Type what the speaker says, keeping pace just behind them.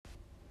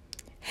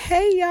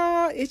Hey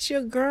y'all, it's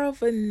your girl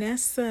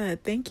Vanessa.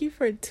 Thank you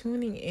for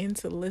tuning in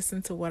to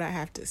listen to what I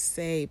have to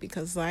say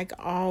because, like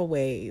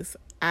always,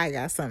 I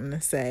got something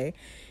to say.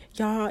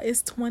 Y'all,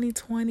 it's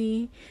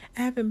 2020.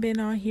 I haven't been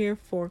on here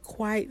for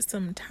quite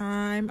some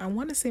time. I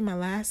want to say my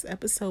last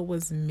episode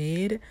was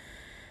mid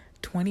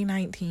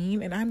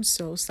 2019, and I'm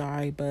so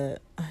sorry,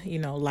 but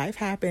life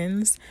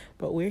happens.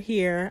 But we're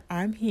here,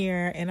 I'm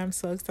here, and I'm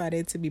so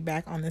excited to be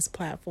back on this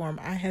platform.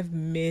 I have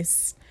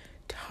missed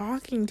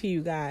talking to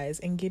you guys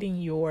and getting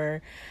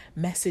your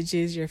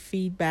messages, your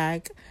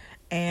feedback,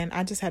 and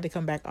I just had to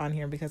come back on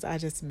here because I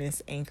just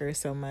miss Anchor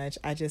so much.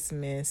 I just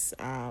miss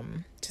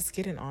just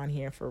getting on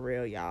here for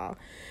real, y'all.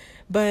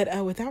 But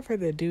without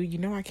further ado,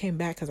 I came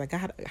back because I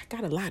got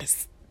a lot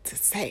to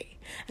say.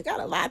 I got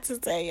a lot to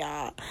say,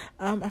 y'all.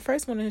 I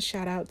first want to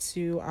shout out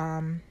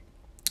to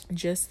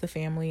just the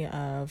family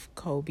of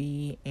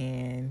Kobe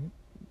and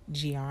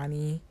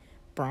Gianni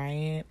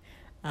Bryant,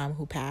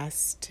 who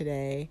passed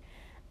today.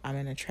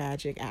 In a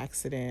tragic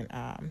accident,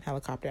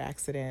 helicopter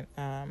accident.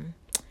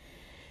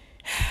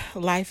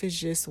 Life is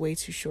just way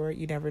too short.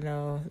 You never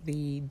know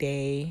the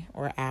day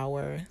or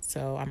hour.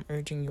 So I'm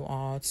urging you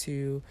all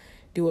to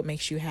do what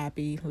makes you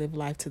happy, live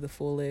life to the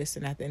fullest,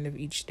 and at the end of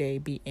each day,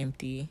 be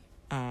empty.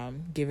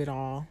 Give it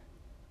all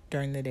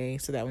during the day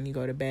so that when you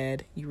go to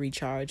bed, you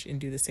recharge and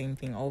do the same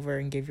thing over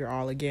and give your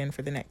all again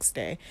for the next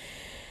day.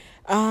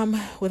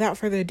 Without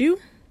further ado,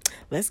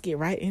 let's get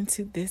right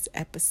into this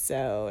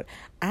episode.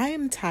 I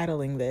am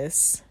titling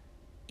this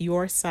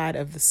Your Side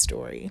of the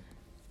Story.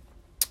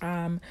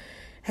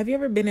 Have you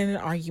ever been in an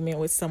argument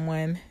with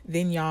someone,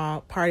 then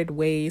y'all parted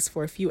ways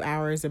for a few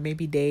hours or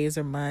maybe days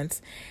or months,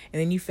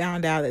 and then you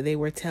found out that they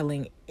were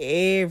telling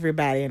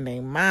everybody and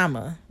their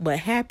mama what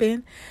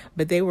happened,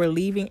 but they were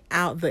leaving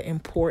out the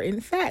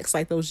important facts,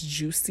 like those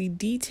juicy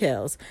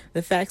details,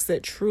 the facts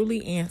that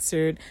truly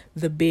answered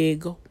the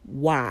big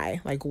why,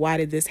 like why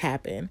did this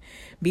happen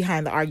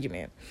behind the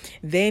argument.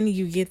 Then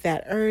you get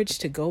that urge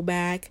to go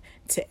back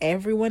to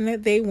everyone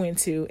that they went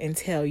to and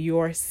tell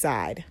your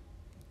side.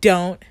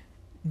 Don't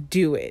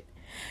do it.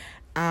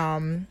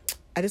 I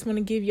just want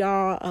to give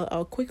y'all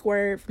a quick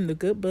word from the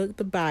good book,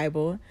 the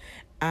Bible.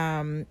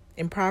 In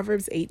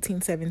Proverbs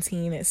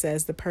 18:17, it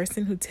says, the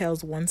person who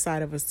tells one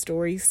side of a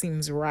story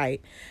seems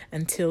right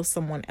until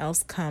someone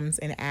else comes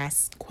and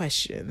asks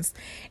questions.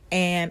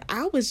 And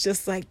I was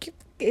just like,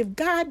 if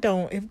God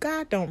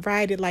don't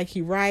write it like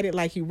he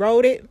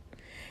wrote it.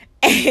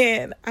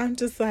 And I'm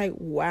just like,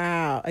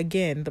 wow.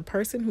 Again, the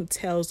person who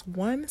tells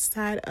one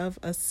side of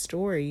a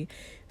story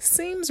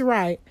seems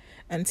right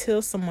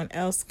until someone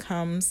else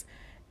comes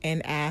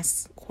and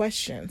asks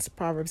questions.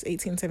 Proverbs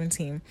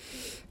 18:17.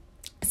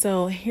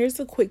 So here's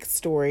a quick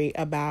story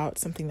about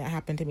something that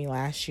happened to me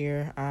last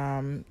year,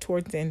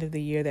 towards the end of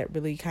the year, that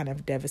really kind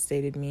of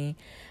devastated me.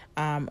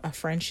 A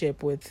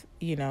friendship with,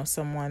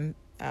 someone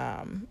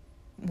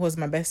was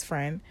my best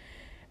friend.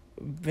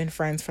 Been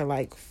friends for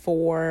like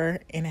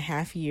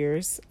 4.5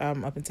 years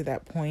up until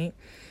that point.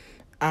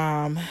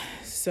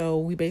 So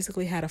we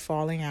basically had a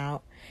falling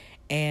out,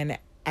 and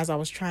as I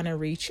was trying to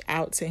reach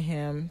out to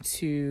him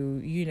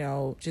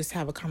to, just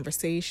have a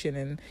conversation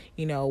and,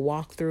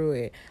 walk through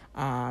it,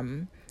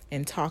 and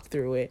talk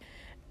through it,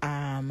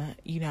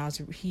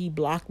 he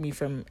blocked me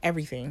from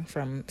everything,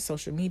 from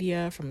social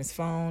media, from his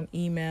phone,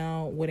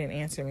 email, wouldn't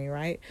answer me,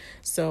 right?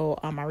 So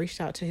I reached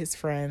out to his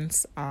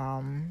friends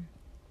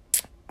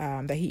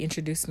that he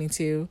introduced me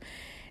to,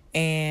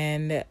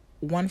 and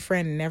one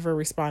friend never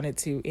responded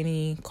to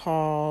any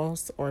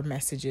calls or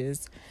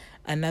messages.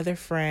 Another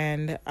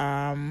friend,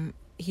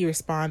 he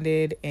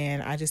responded,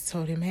 and I just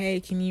told him,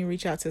 hey, can you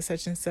reach out to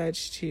such and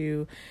such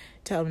to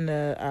tell him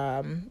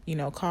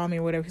to, call me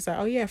or whatever. He's like,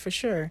 oh yeah, for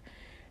sure.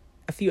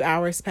 A few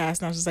hours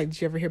passed, and I was just like,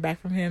 did you ever hear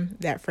back from him?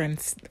 That friend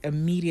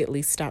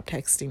immediately stopped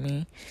texting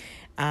me,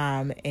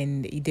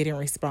 and he didn't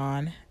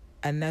respond.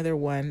 Another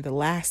one, the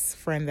last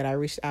friend that I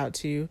reached out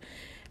to,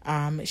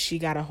 she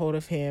got a hold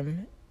of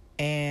him,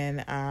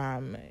 and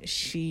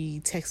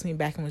she texted me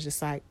back and was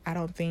just like, I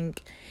don't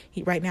think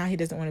right now he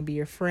doesn't want to be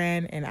your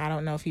friend, and I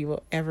don't know if he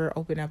will ever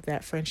open up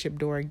that friendship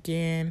door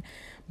again,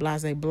 blah,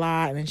 blah,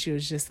 blah. And then she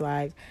was just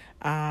like,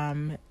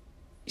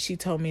 she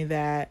told me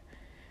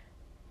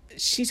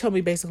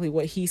basically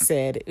what he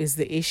said is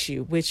the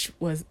issue, which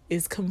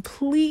is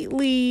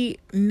completely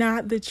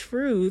not the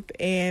truth.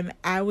 And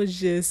I was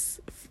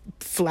just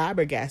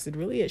flabbergasted,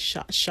 really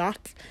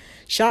shocked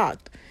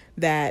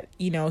that,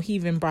 he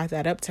even brought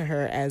that up to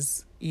her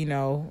as,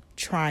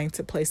 trying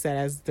to place that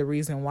as the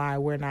reason why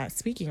we're not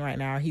speaking right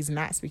now. He's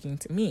not speaking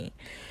to me.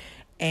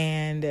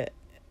 And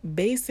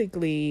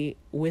basically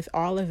with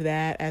all of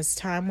that, as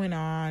time went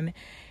on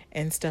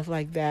and stuff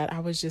like that,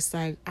 I was just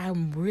like, I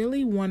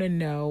really want to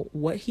know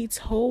what he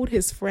told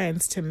his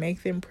friends to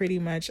make them pretty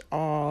much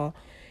all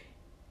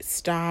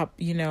stop,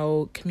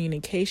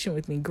 communication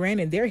with me.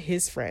 Granted, they're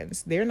his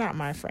friends. They're not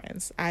my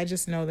friends. I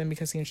just know them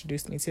because he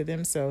introduced me to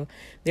them. So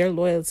their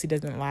loyalty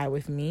doesn't lie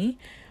with me.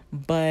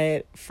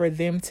 But for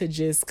them to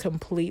just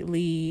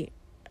completely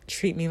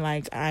treat me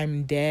like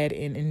I'm dead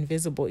and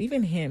invisible.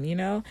 Even him,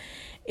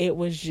 it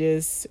was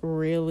just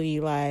really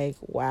like,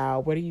 wow,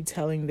 what are you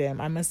telling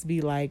them? I must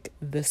be like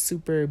the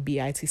super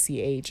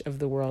bitch of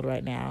the world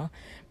right now,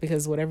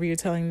 because whatever you're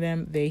telling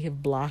them, they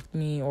have blocked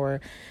me, or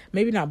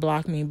maybe not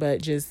blocked me,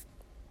 but just,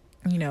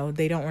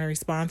 they don't want to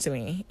respond to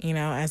me,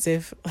 as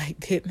if like,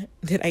 did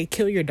I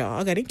kill your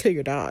dog? I didn't kill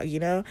your dog,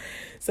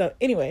 So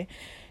anyway,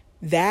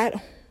 that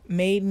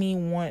made me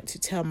want to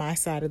tell my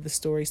side of the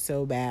story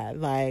so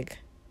bad. Like,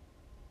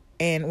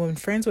 and when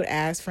friends would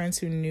ask, friends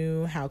who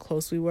knew how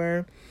close we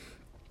were,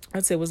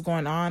 I'd say what's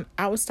going on,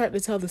 I would start to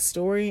tell the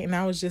story, and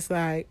I was just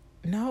like,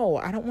 no,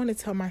 I don't want to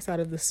tell my side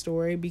of the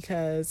story,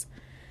 because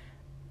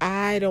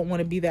I don't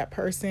want to be that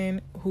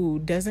person who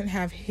doesn't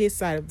have his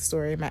side of the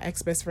story, my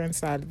ex-best friend's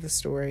side of the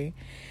story,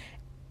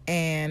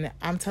 and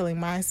I'm telling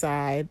my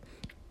side,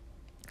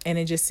 and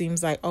it just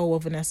seems like, oh, well,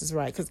 Vanessa's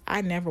right, because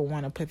I never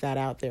want to put that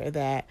out there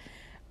that,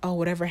 oh,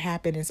 whatever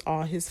happened is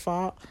all his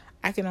fault.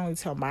 I can only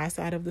tell my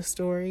side of the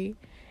story,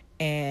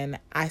 and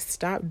I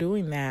stopped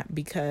doing that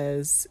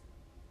because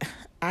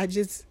I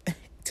just,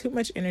 too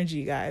much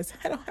energy, guys.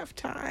 I don't have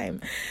time.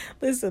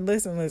 Listen.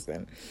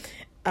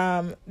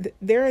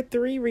 There are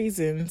 3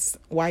 reasons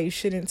why you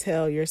shouldn't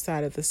tell your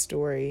side of the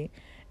story.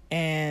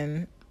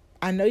 And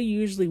I know you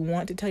usually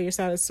want to tell your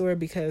side of the story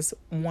because,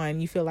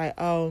 1, you feel like,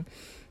 oh,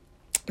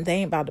 they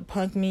ain't about to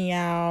punk me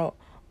out,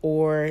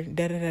 or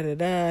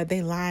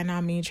they lying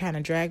on me, trying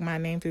to drag my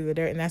name through the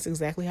dirt. And that's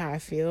exactly how I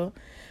feel,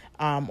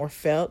 or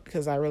felt,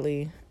 because it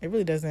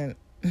really doesn't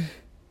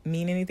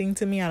mean anything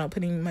to me. I don't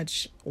put any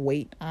much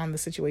weight on the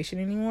situation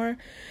anymore,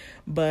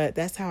 but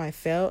that's how I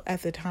felt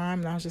at the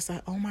time. And I was just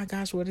like, oh my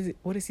gosh, what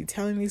is he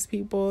telling these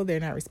people? They're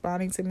not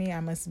responding to me. I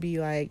must be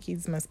like, he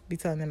must be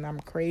telling them I'm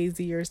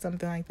crazy or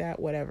something like that,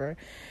 whatever.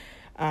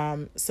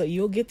 So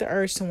you'll get the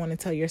urge to want to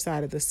tell your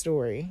side of the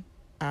story,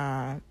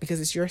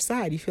 because it's your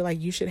side. You feel like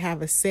you should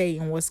have a say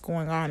in what's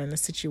going on in the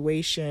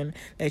situation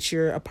that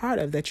you're a part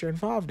of, that you're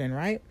involved in,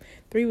 right?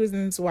 3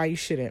 reasons why you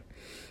shouldn't.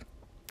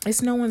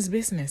 It's no one's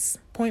business.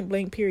 Point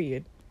blank,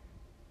 period.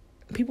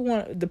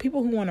 The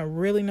people who want to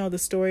really know the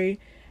story,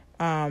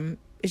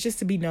 it's just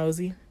to be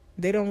nosy.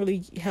 They don't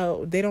really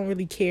help. They don't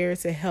really care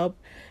to help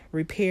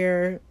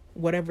repair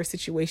whatever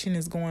situation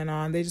is going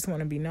on. They just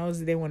want to be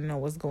nosy. They want to know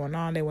what's going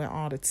on. They want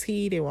all the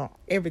tea. They want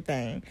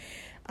everything.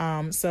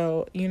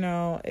 So,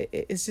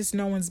 it's just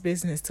no one's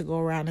business to go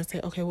around and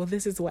say, okay, well,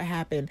 this is what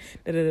happened.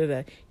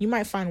 You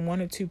might find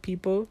 1 or 2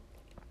 people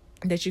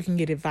that you can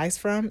get advice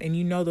from,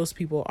 and those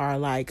people are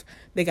like,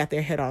 they got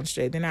their head on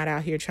straight. They're not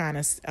out here trying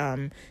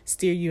to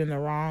steer you in the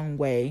wrong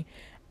way.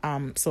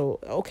 So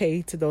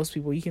okay, to those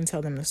people you can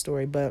tell them the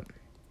story, but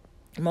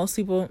most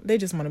people, they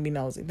just want to be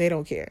nosy. They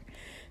don't care.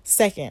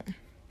 Second,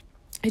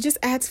 it just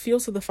adds fuel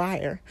to the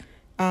fire.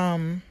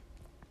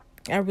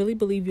 I really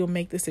believe you'll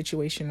make the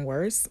situation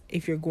worse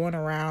if you're going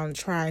around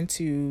trying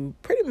to,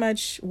 pretty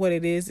much what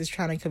it is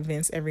trying to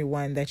convince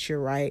everyone that you're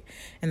right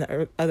and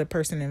the other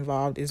person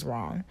involved is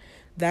wrong.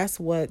 That's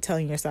what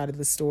telling your side of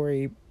the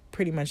story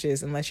pretty much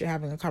is, unless you're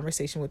having a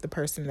conversation with the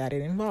person that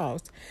it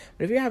involves.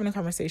 But if you're having a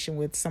conversation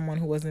with someone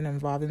who wasn't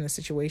involved in the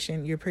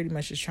situation, you're pretty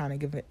much just trying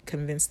to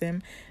convince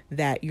them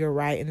that you're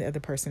right and the other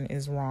person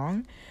is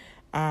wrong.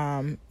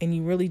 And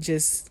you really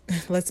just,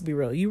 let's be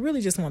real, you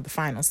really just want the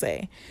final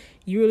say.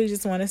 You really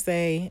just want to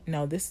say,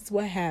 no, this is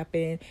what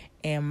happened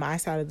and my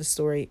side of the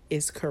story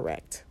is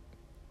correct.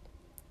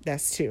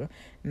 That's 2.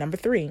 Number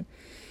 3,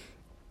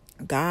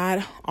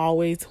 God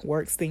always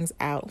works things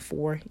out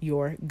for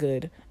your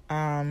good.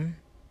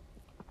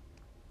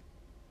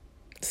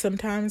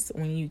 Sometimes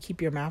when you keep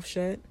your mouth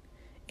shut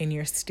and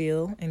you're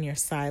still and you're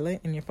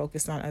silent and you're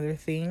focused on other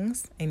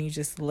things and you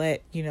just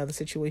let, the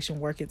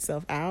situation work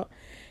itself out,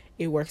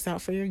 it works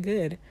out for your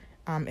good.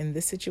 In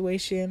this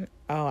situation,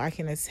 I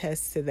can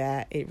attest to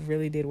that. It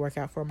really did work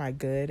out for my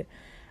good.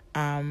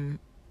 I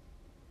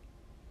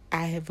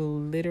have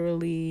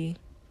literally,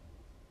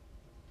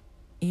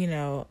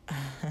 the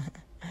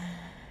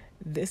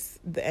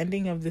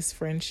ending of this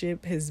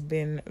friendship has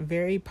been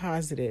very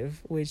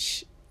positive,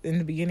 which in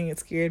the beginning it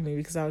scared me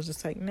because I was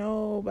just like,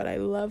 no, but I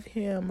love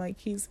him. Like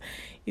he's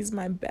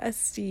my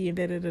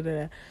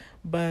bestie.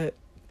 But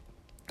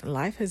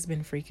life has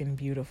been freaking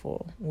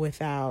beautiful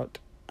without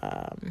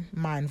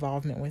my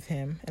involvement with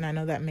him. And I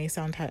know that may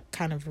sound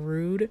kind of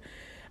rude,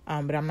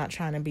 but I'm not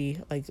trying to be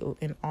like,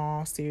 in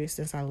all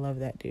seriousness, I love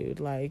that dude,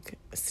 like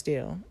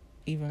still,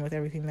 even with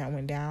everything that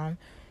went down.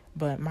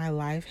 But my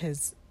life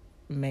has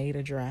made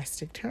a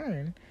drastic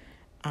turn.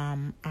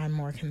 I'm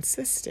more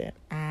consistent.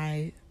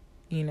 A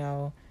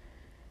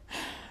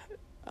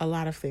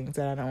lot of things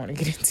that I don't want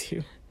to get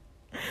into.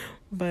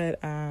 But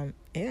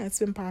it's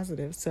been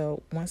positive.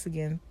 So once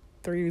again,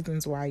 3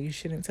 reasons why you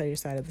shouldn't tell your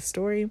side of the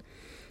story.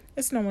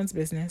 It's no one's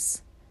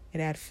business. It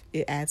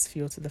adds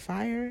fuel to the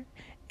fire,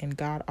 and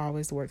God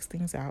always works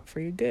things out for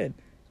your good.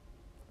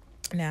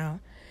 Now,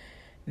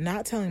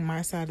 not telling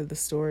my side of the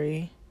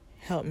story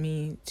helped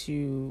me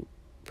to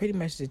pretty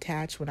much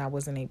detach when I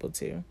wasn't able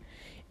to. You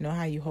know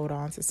how you hold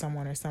on to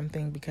someone or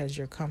something because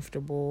you're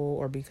comfortable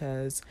or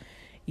because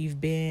you've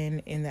been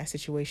in that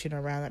situation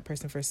around that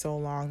person for so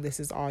long, this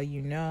is all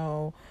you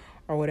know,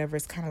 or whatever.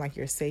 It's kind of like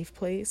your safe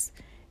place.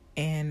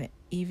 And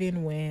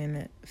even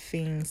when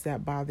things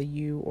that bother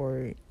you,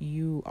 or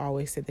you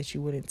always said that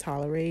you wouldn't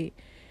tolerate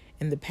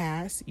in the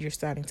past, you're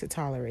starting to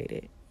tolerate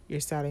it.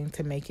 You're starting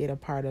to make it a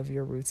part of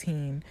your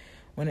routine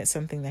when it's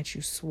something that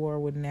you swore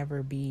would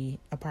never be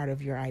a part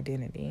of your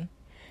identity.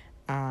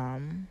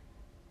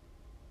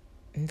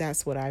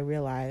 That's what I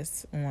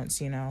realized once,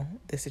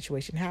 the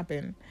situation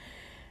happened.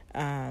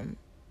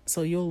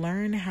 So you'll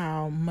learn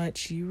how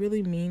much you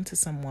really mean to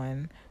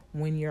someone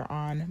when you're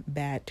on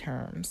bad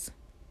terms.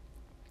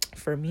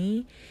 For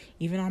me,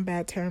 even on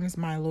bad terms,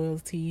 my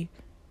loyalty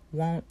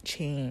won't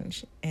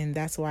change. And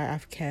that's why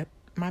I've kept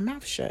my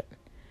mouth shut.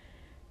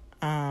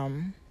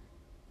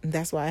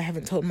 That's why I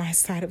haven't told my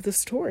side of the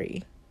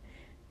story.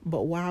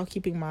 But while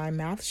keeping my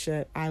mouth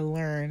shut, I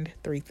learned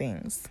 3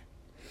 things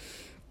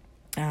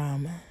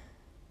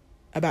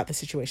about the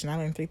situation. I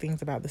learned 3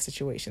 things about the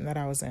situation that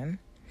I was in.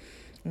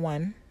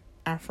 1,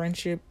 our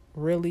friendship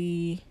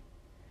really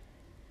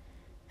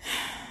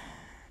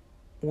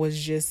was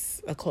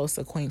just a close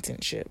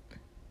acquaintanceship.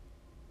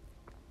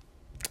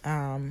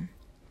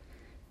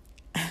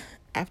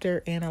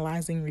 After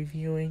analyzing,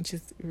 reviewing,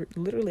 just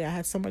literally, I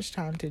had so much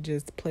time to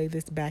just play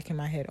this back in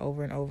my head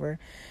over and over.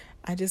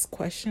 I just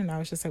questioned. I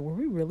was just like, were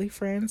we really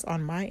friends?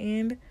 On my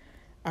end,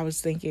 I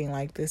was thinking,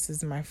 like, this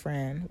is my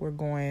friend. We're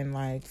growing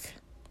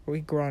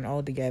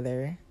old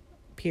together,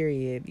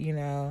 period.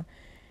 This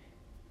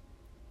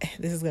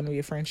is going to be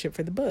a friendship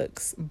for the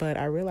books. But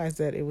I realized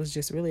that it was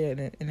just really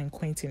an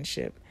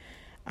acquaintanceship.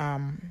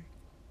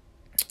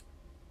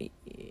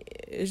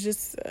 It's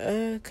just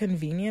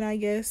convenient, I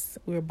guess.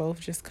 We were both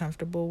just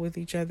comfortable with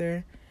each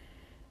other.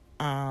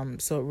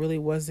 So it really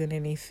wasn't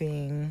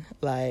anything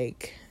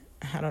like,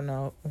 I don't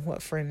know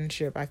what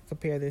friendship I could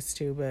compare this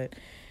to, but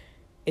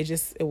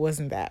it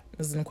wasn't that. It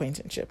was an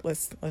acquaintanceship.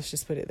 Let's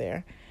just put it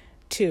there.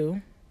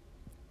 2,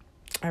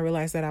 I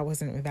realized that I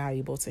wasn't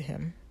valuable to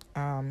him.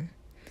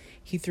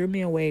 He threw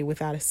me away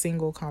without a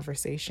single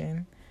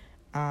conversation.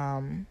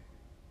 Not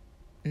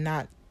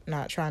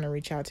trying to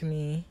reach out to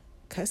me.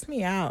 Cuss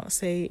me out.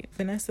 Say,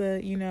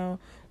 Vanessa,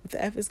 what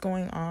the F is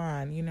going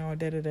on?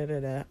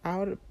 Da-da-da-da-da. I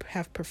would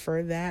have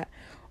preferred that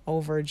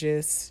over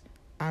just,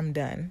 I'm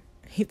done.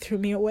 He threw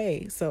me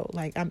away. So,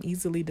 I'm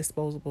easily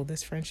disposable.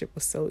 This friendship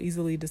was so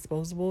easily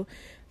disposable.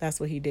 That's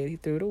what he did. He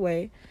threw it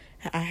away.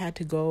 I had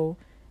to go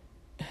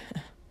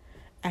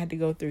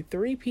through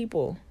 3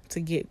 people to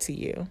get to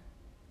you.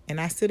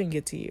 And I still didn't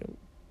get to you.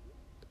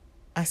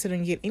 I still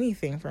didn't get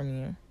anything from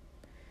you.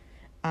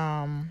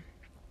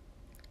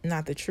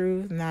 Not the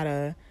truth,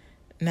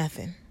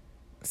 nothing.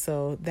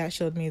 So that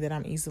showed me that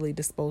I'm easily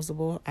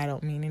disposable. I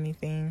don't mean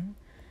anything.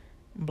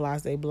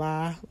 Blase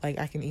blah.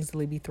 I can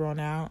easily be thrown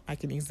out. I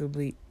can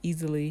easily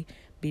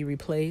be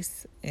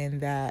replaced.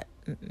 And that,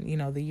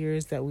 the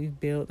years that we've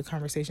built, the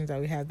conversations that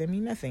we have, they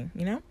mean nothing,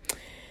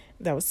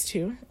 That was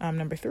 2.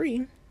 Number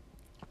 3,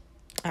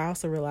 I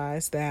also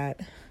realized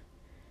that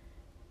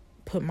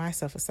put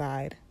myself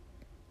aside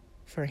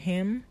for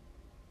him.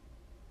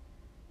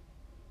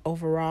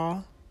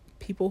 Overall,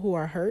 people who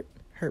are hurt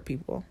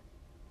people.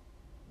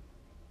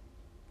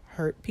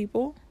 Hurt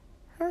people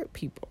hurt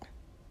people.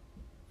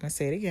 I'm going to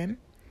say it again.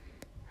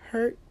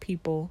 Hurt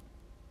people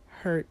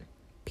hurt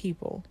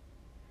people.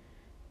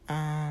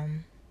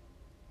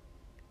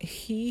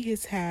 He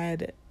has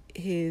had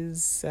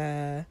his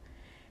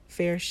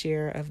fair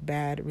share of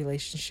bad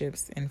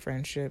relationships and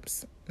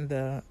friendships.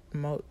 The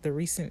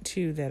recent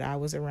 2 that I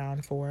was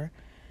around for,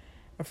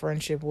 a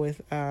friendship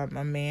with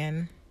a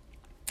man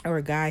or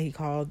a guy he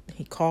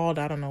called,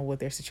 I don't know what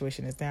their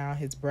situation is now.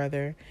 His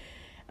brother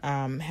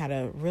had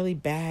a really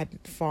bad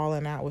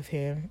falling out with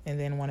him, and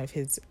then one of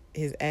his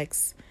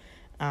ex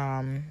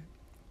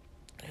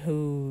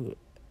who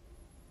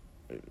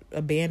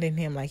abandoned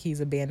him like he's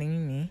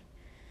abandoning me.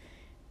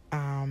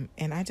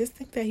 And I just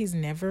think that he's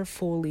never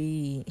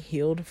fully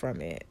healed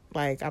from it.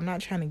 I'm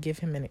not trying to give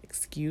him an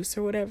excuse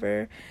or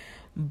whatever,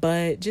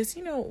 but just,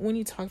 when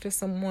you talk to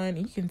someone,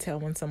 you can tell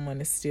when someone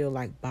is still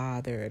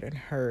bothered and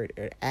hurt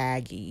or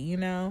aggy,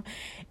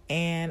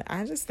 and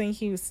I just think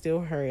he was still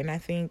hurt. And I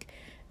think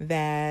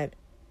that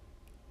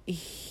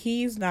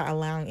he's not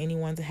allowing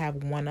anyone to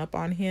have one up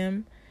on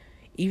him,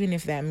 even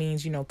if that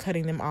means,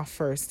 cutting them off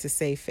first to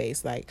save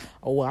face.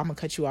 Oh, well, I'm gonna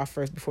cut you off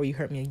first before you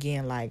hurt me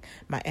again, like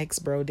my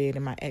ex-bro did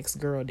and my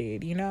ex-girl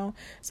did,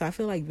 So I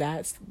feel like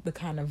that's the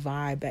kind of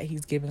vibe that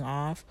he's giving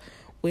off,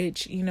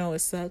 which,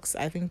 it sucks.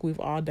 I think we've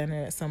all done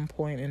it at some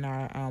point in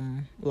our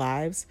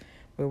lives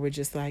where we're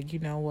just like, you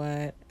know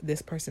what,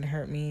 this person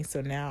hurt me,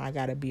 so now I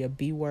gotta be a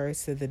B-word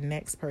to the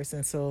next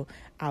person, so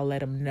I'll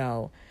let them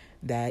know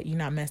that you're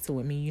not messing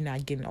with me, you're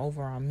not getting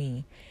over on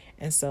me.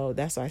 And so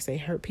that's why I say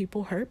hurt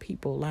people.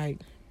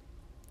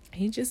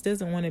 He just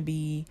doesn't want to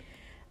be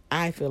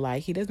I feel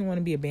like he doesn't want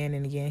to be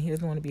abandoned again. He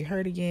doesn't want to be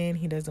hurt again.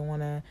 He doesn't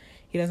want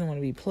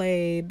to be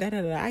played.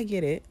 I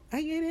get it.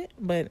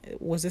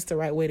 But was this the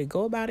right way to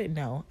go about it?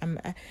 No.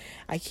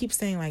 I keep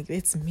saying, like,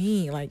 it's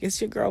me. Like, it's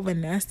your girl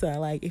Vanessa.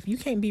 Like, if you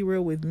can't be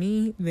real with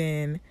me,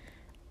 then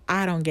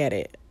I don't get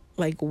it.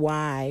 Like,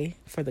 why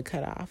for the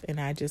cutoff? And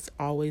I just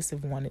always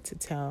have wanted to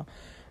tell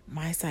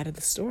my side of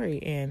the story,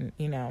 and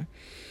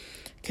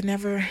could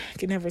never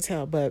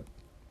tell. But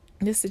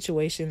this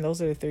situation, those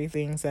are the three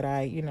things that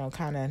I,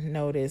 kind of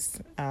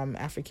noticed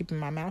after keeping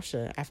my mouth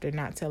shut, after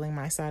not telling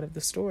my side of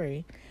the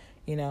story,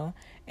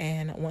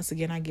 And once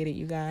again, I get it,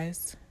 you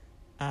guys.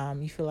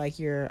 You feel like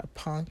you're a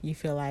punk. You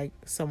feel like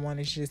someone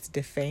is just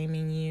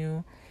defaming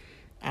you,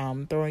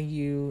 throwing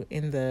you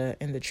in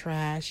the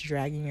trash,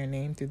 dragging your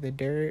name through the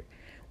dirt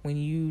when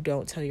you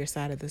don't tell your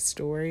side of the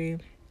story.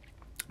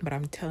 But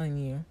I'm telling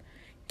you,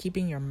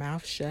 keeping your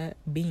mouth shut,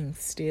 being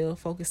still,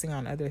 focusing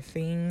on other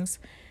things,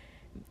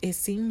 it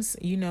seems,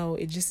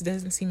 it just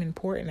doesn't seem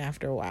important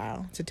after a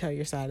while to tell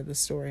your side of the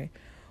story.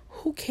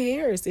 Who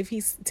cares if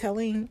he's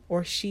telling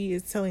or she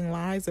is telling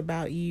lies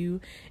about you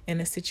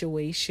in a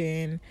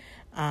situation?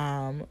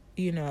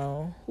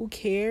 Who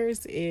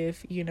cares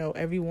if,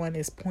 everyone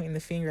is pointing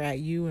the finger at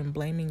you and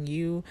blaming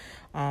you,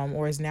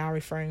 or is now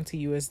referring to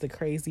you as the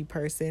crazy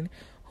person?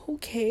 Who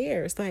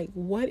cares? Like,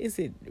 what is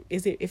it?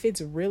 If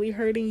it's really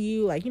hurting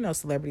you, like,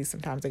 celebrities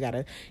sometimes they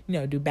gotta,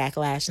 do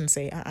backlash and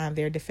say,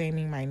 they're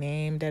defaming my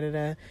name, da da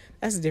da.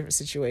 That's a different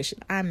situation.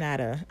 I'm not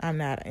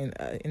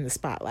in the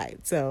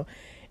spotlight. So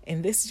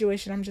in this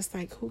situation, I'm just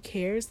like, who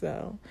cares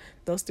though?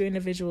 Those three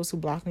individuals who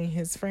blocked me,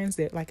 his friends,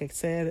 that, like I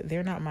said,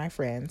 they're not my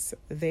friends.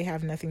 They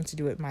have nothing to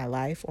do with my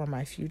life or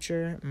my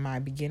future, my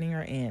beginning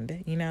or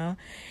end,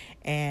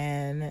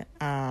 And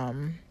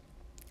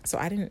so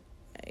I didn't.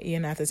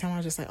 At the time I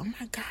was just like, oh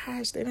my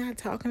gosh, they're not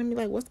talking to me.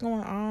 Like, what's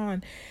going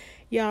on?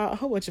 Y'all, a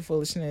whole bunch of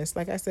foolishness.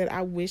 Like I said,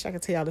 I wish I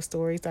could tell y'all the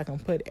stories so I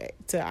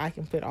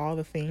can put all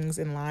the things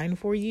in line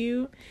for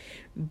you,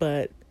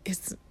 but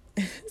it's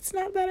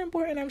not that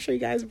important. I'm sure you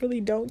guys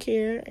really don't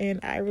care, and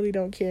I really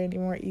don't care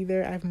anymore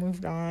either. I've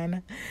moved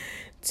on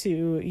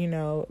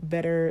to,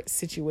 better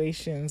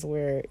situations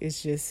where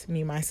it's just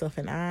me, myself,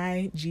 and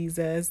I,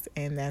 Jesus,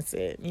 and that's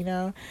it,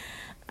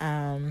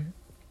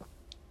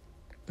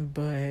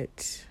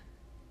 but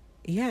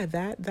yeah,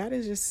 that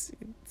is just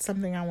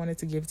something I wanted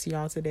to give to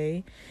y'all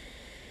today.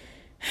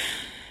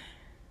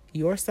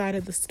 Your side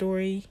of the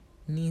story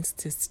needs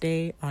to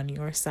stay on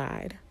your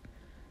side.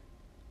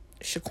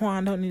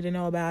 Shaquan don't need to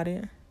know about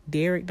it.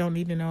 Derek don't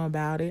need to know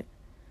about it.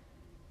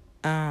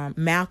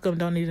 Malcolm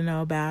don't need to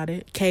know about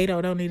it.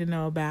 Kato don't need to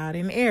know about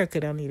it. And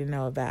Erica don't need to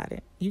know about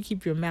it. You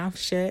keep your mouth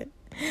shut,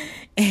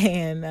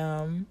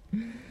 and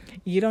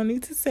you don't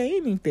need to say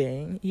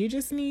anything. You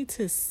just need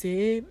to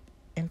sit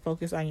and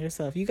focus on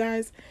yourself. You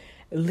guys,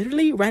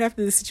 literally right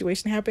after the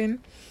situation happened,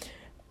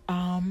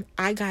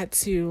 I got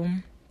to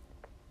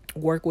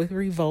work with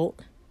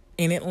Revolt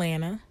in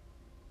Atlanta,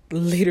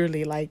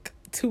 literally like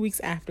 2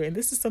 weeks after. And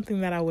this is something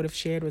that I would have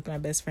shared with my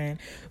best friend.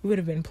 We would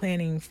have been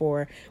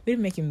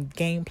making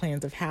game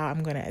plans of how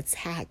I'm going to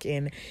attack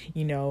and,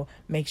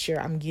 make sure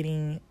I'm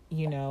getting,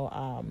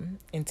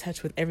 in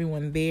touch with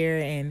everyone there,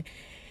 and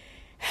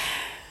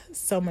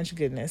so much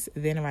goodness.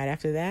 Then right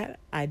after that,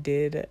 I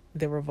did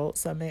the Revolt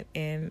Summit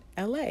in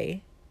LA.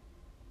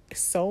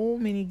 So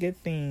many good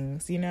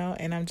things,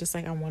 and I'm just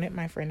like, I wanted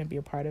my friend to be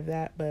a part of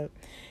that, but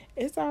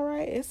it's all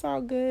right. It's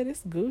all good.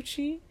 It's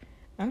Gucci.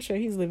 I'm sure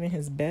he's living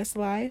his best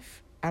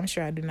life. I'm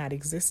sure I do not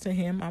exist to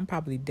him. I'm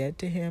probably dead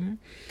to him.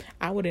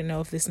 I wouldn't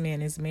know if this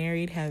man is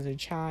married, has a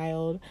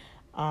child.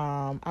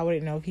 I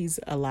wouldn't know if he's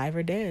alive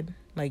or dead,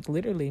 like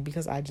literally,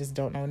 because I just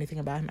don't know anything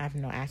about him. I have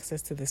no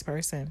access to this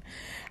person.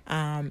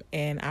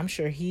 And I'm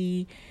sure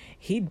he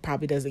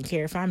probably doesn't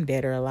care if I'm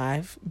dead or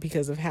alive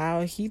because of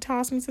how he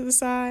tossed me to the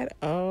side.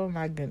 Oh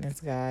my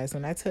goodness, guys.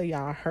 When I tell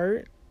y'all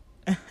hurt,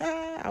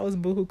 I was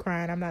boohoo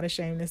crying. I'm not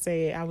ashamed to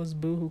say it. I was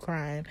boohoo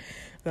crying.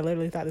 I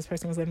literally thought this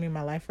person was living in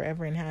my life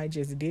forever, and how it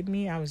just did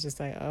me. I was just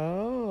like,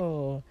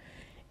 oh,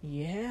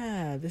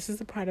 yeah, this is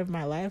a part of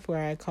my life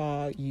where I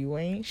call you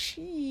ain't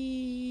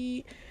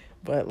she.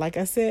 But like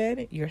I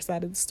said, your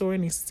side of the story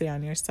needs to stay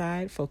on your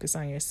side. Focus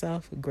on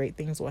yourself. Great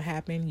things will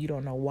happen. You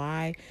don't know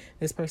why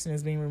this person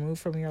is being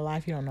removed from your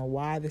life. You don't know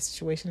why this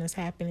situation is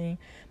happening.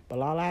 But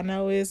all I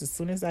know is, as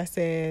soon as I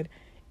said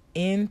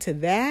into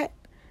that,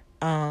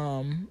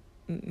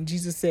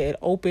 Jesus said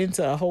open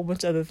to a whole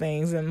bunch of other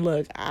things. And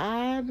look,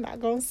 I'm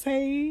not going to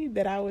say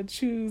that I would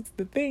choose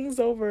the things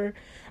over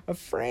a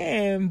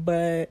friend,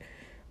 but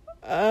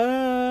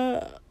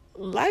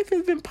life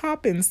has been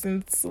popping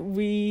since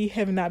we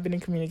have not been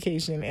in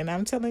communication, and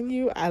I'm telling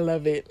you, I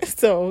love it.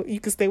 So you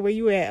can stay where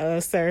you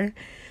at, sir.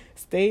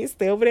 Stay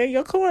over there in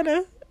your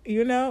corner.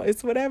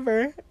 It's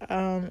whatever.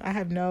 I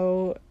have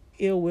no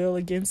ill will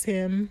against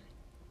him.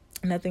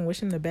 Nothing.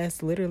 Wish him the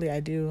best. Literally, I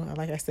do.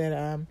 Like I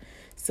said,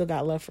 still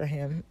got love for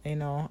him.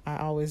 I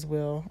always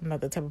will. I'm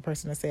not the type of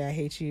person to say I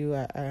hate you.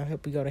 I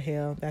hope you go to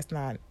hell. That's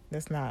not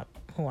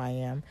who I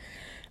am.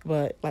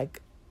 But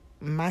like,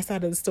 my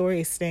side of the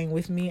story is staying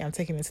with me. I'm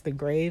taking it to the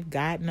grave.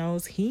 God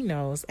knows, he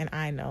knows, and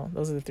I know.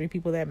 Those are the three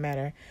people that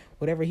matter.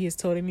 Whatever he has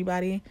told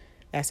anybody,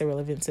 that's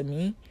irrelevant to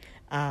me.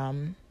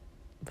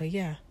 But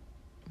yeah,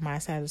 my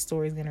side of the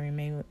story is going to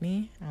remain with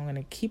me. I'm going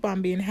to keep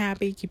on being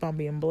happy, keep on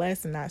being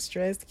blessed and not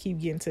stressed, keep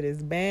getting to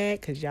this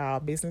bag because y'all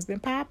business been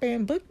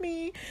popping. Book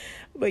me.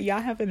 But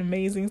y'all have an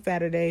amazing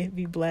Saturday.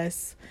 Be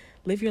blessed.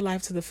 Live your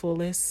life to the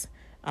fullest.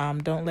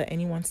 Don't let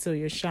anyone steal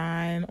your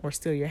shine or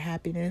steal your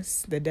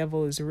happiness. The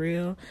devil is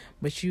real,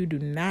 but you do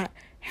not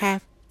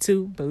have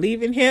to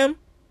believe in him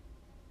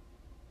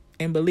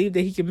and believe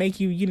that he can make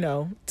you,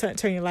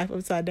 turn your life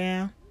upside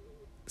down.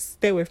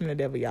 Stay away from the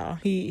devil, y'all.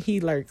 He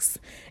lurks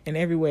in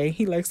every way.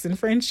 He lurks in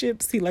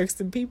friendships. He lurks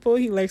in people.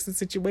 He lurks in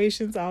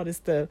situations, all this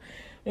stuff.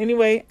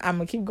 Anyway, I'm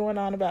going to keep going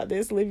on about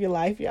this. Live your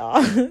life,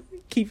 y'all.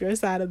 Keep your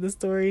side of the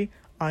story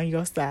on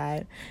your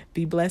side.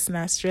 Be blessed,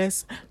 not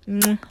stressed.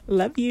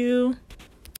 Love you.